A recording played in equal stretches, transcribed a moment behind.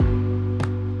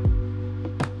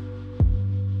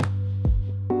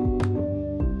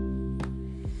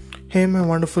Hey, my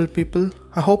wonderful people.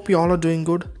 I hope you all are doing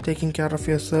good, taking care of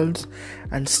yourselves,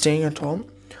 and staying at home.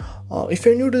 If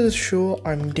you're new to this show,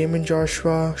 I'm Damon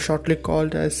Joshua, shortly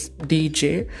called as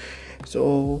DJ.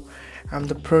 So, I'm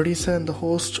the producer and the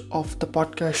host of the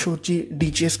podcast show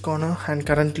DJ's Corner, and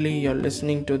currently you're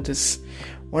listening to this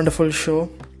wonderful show.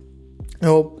 I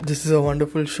hope this is a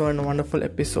wonderful show and a wonderful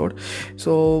episode.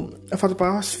 So, for the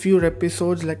past few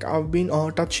episodes, I've been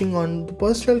touching on the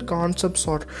personal concepts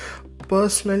or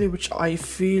personally which I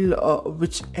feel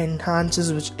which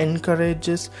enhances, which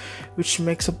encourages, which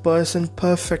makes a person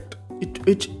perfect.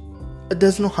 Which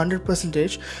there's no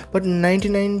 100% but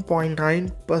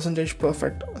 99.9%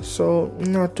 perfect. So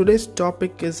today's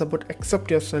topic is about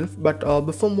accept yourself. But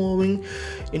before moving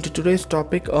into today's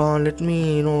topic, let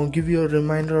me give you a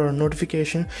reminder or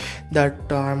notification that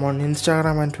I'm on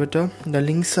Instagram and Twitter. The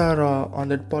links are on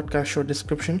the podcast show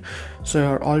description, so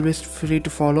you're always free to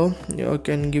follow. You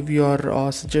can give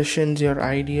your suggestions, your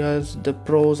ideas, the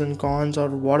pros and cons, or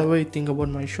whatever you think about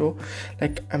my show.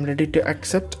 I'm ready to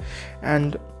accept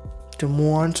and to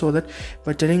move on, so that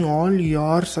by telling all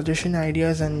your suggestion,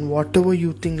 ideas, and whatever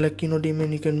you think,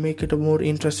 Damon, you can make it more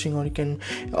interesting, or you can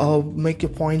make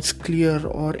your points clear,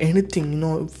 or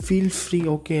anything, feel free.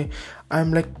 Okay,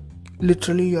 I'm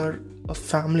literally you're a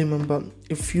family member.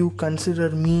 If you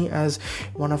consider me as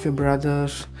one of your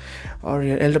brothers, or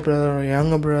your elder brother, or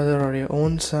younger brother, or your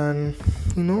own son,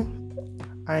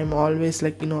 I'm always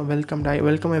welcomed. I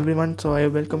welcome everyone, so I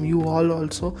welcome you all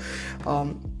also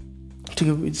to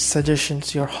give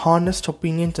suggestions, your honest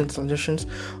opinions and suggestions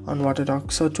on what to talk.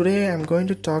 So today I'm going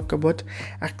to talk about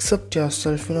accept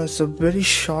yourself. It's a very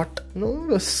short,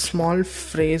 a small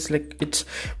phrase,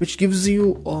 which gives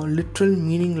you a literal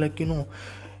meaning.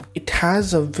 It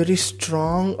has a very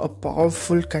strong, a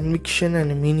powerful conviction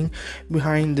and a meaning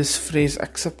behind this phrase,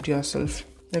 accept yourself.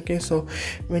 Okay, so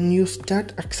when you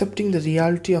start accepting the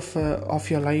reality of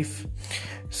your life,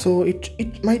 so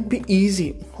it might be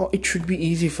easy, or it should be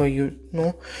easy for you,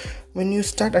 when you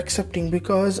start accepting,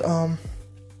 because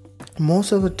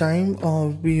most of the time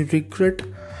we regret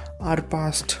our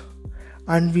past,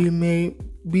 and we may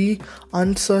be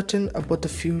uncertain about the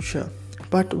future.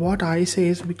 But what I say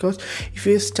is, because if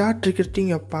you start regretting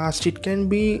your past, it can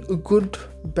be good,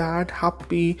 bad,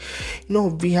 happy.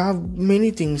 We have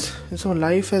many things. So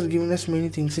life has given us many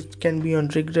things. It can be on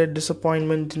regret,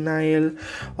 disappointment, denial,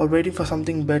 or waiting for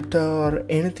something better, or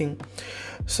anything.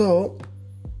 So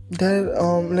there,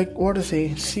 what to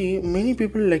say? See, many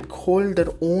people hold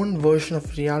their own version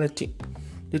of reality.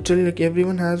 Literally,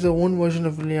 everyone has their own version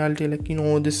of reality.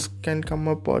 This can come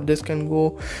up, or this can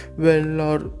go well,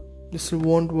 or this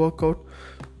won't work out.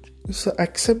 So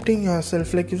accepting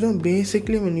yourself,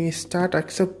 basically when you start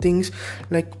accept things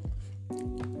like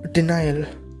denial,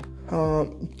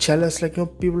 jealous,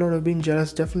 people are being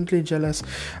jealous, definitely jealous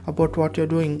about what you're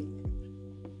doing,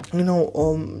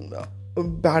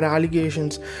 bad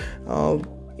allegations,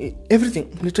 everything,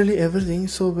 literally everything.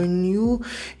 So when you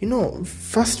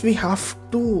first we have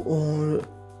to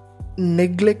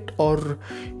neglect, or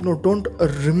don't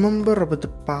remember about the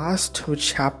past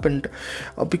which happened,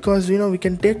 because we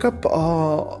can take up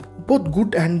both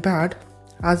good and bad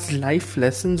as life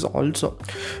lessons also.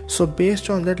 So based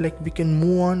on that, we can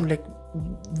move on.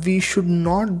 We should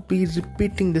not be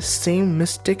repeating the same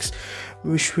mistakes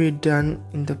which we done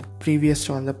in the previous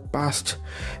or in the past.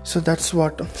 So that's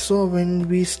what. So when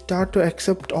we start to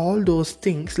accept all those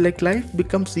things, life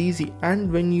becomes easy.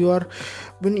 And when you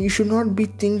should not be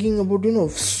thinking about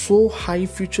so high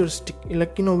futuristic,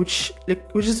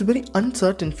 which is very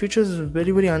uncertain. Future is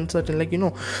very, very uncertain.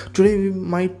 Today we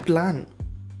might plan.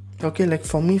 Okay,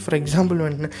 for me, for example,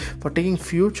 for taking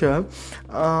future,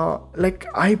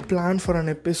 I plan for an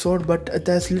episode, but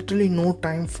there's literally no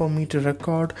time for me to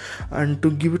record and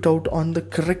to give it out on the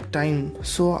correct time.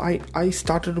 So I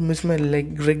started to miss my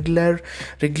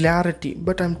regularity,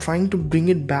 but I'm trying to bring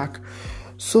it back.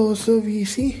 So we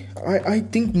see, I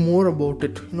think more about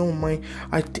it.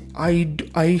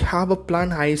 I have a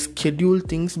plan, I schedule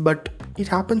things, but it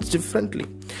happens differently.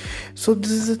 So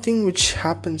this is the thing which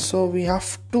happens. So we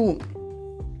have to,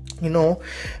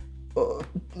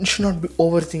 should not be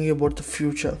overthinking about the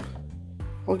future.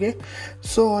 Okay,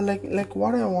 so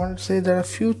what I want to say, there are a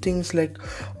few things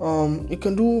you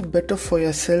can do better for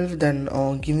yourself than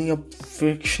giving a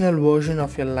fictional version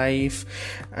of your life.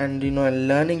 And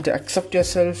learning to accept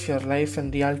yourself, your life,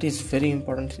 and reality is very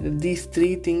important. These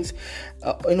three things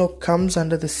comes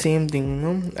under the same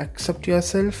thing. Accept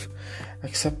yourself,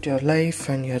 accept your life,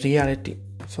 and your reality.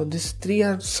 So these three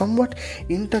are somewhat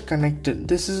interconnected.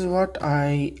 This is what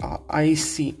I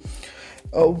see.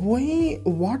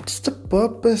 what's the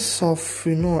purpose of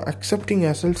accepting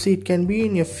yourself? See, it can be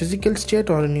in your physical state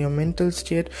or in your mental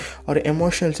state or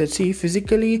emotional state. See,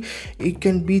 physically it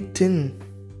can be thin,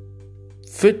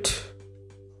 fit,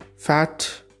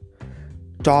 fat,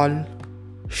 tall,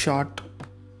 short,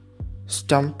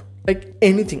 stump, like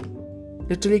anything.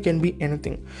 Literally can be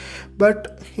anything.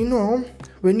 But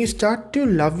when you start to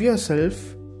love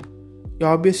yourself, you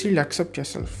obviously accept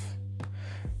yourself.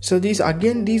 So these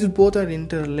both are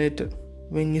interrelated.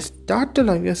 When you start to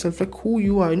love yourself, like who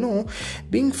you are,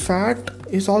 being fat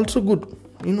is also good,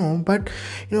 but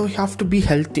you have to be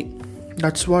healthy.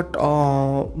 That's what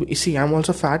you see. I'm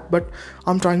also fat, but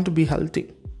I'm trying to be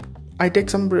healthy. I take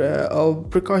some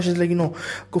precautions, like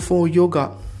go for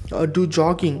yoga, do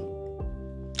jogging,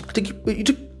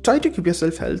 to try to keep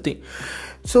yourself healthy.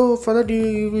 So for that,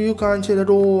 you can't say that,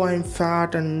 oh, I'm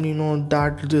fat, and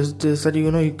that this that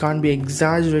you can't be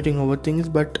exaggerating over things,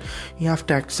 but you have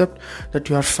to accept that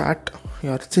you are fat,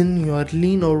 you are thin, you are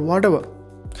lean, or whatever.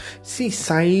 See,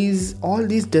 size, all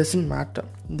these doesn't matter.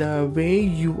 The way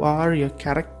you are, your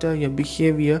character, your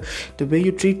behavior, the way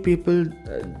you treat people,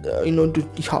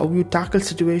 how you tackle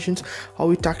situations, how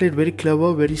you tackle it very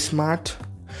clever, very smart,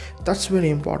 that's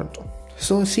very important.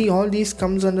 So see, all these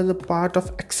comes under the part of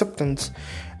acceptance.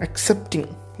 Accepting,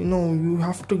 you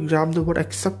have to grab the word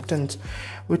acceptance,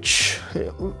 which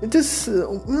it is,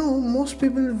 most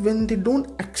people, when they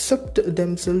don't accept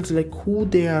themselves, like who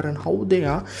they are and how they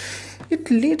are,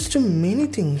 it leads to many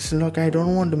things. Like, I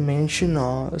don't want to mention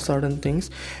certain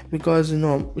things, because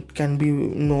it can be,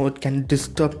 it can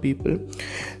disturb people.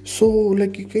 So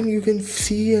like you can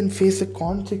see and face the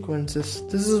consequences.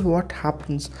 This is what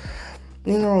happens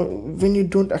when you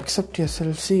don't accept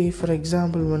yourself. See, for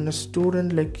example, when a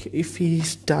student, like if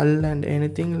he's dull and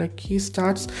anything, like he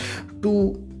starts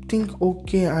to think,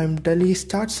 okay, I'm dull, he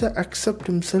starts to accept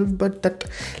himself, but that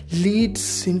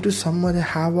leads into some other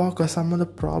havoc or some other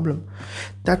problem.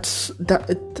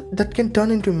 That can turn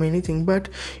into many things. But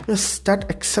start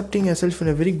accepting yourself in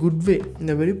a very good way, in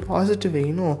a very positive way.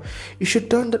 You should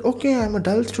turn that, okay, I'm a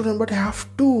dull student, but I have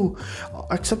to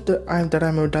accept that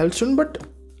I'm a dull student, but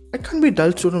I can't be a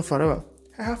dull student forever.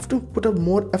 I have to put up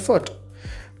more effort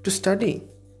to study.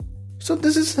 So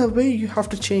this is the way you have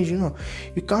to change. You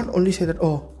can't only say that,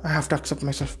 oh, I have to accept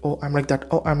myself, oh, I'm like that,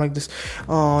 oh, I'm like this,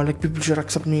 like people should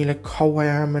accept me like how I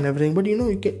am and everything. But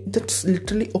that's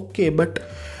literally okay. But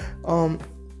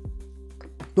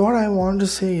what I want to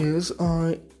say is,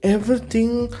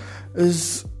 everything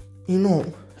is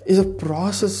is a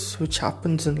process which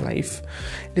happens in life.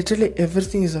 Literally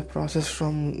everything is a process,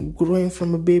 from growing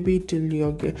from a baby till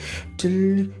you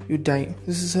die.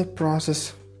 This is a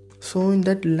process. So in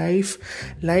that life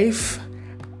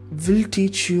will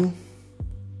teach you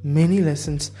many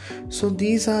lessons. So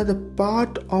these are the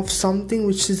part of something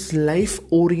which is life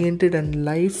oriented and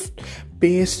life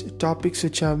based topics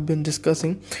which I've been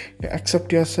discussing.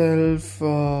 Accept yourself,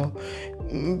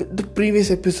 the previous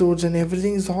episodes and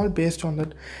everything is all based on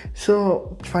that.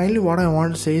 So finally, what I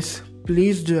want to say is,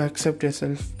 please do accept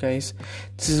yourself, guys.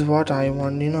 This is what I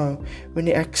want. When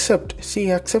you accept,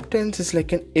 see, acceptance is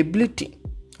like an ability,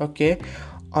 okay,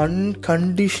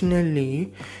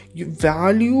 unconditionally you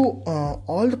value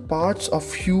all the parts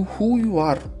of you, who you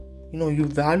are. You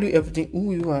value everything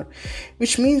who you are,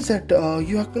 which means that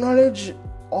you acknowledge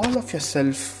all of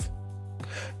yourself,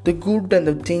 the good and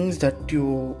the things that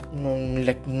you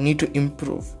like need to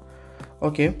improve.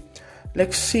 Okay,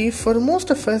 like, see, for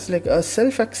most of us, like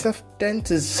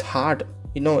self-acceptance is hard.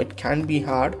 It can be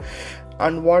hard.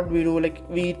 And what we do, like,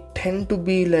 we tend to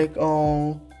be like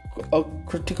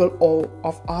critical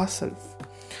of ourselves.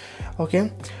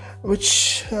 Okay,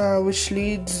 which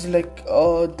leads, like,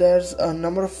 there's a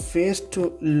number of ways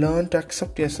to learn to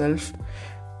accept yourself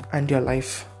and your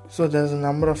life. So there's a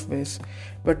number of ways,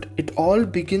 but it all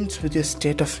begins with your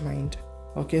state of mind.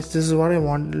 Okay, so this is what I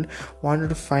wanted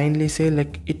to finally say.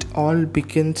 Like, it all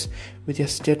begins with your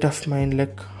state of mind.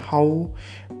 Like, how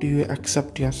do you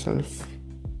accept yourself?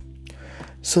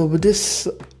 So with this,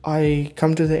 I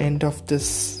come to the end of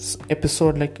this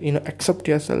episode. Like, accept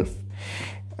yourself.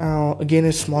 Again,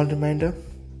 a small reminder: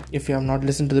 if you have not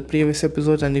listened to the previous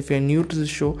episodes, and if you're new to the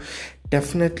show,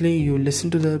 definitely you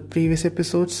listen to the previous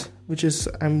episodes, which is,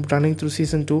 I'm running through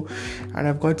season 2, and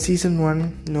I've got season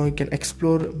 1. You can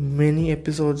explore many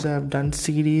episodes. I've done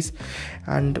series,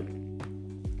 and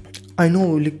I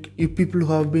know, like, you people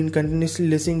who have been continuously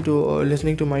listening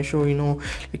to my show,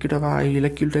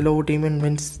 like, you'll tell, oh, Damon,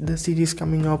 when's the series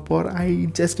coming up? Or I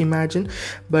just imagine,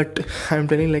 but I'm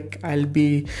telling, like, I'll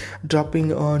be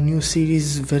dropping a new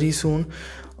series very soon.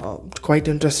 quite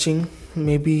interesting.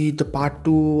 Maybe the part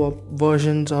 2 of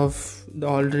versions of the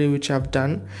already which I've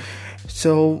done.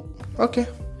 So okay,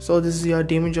 so this is your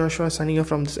Damon Joshua signing off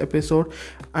from this episode,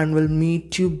 and we'll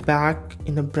meet you back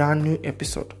in a brand new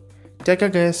episode. Take care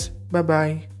guys, bye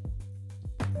bye.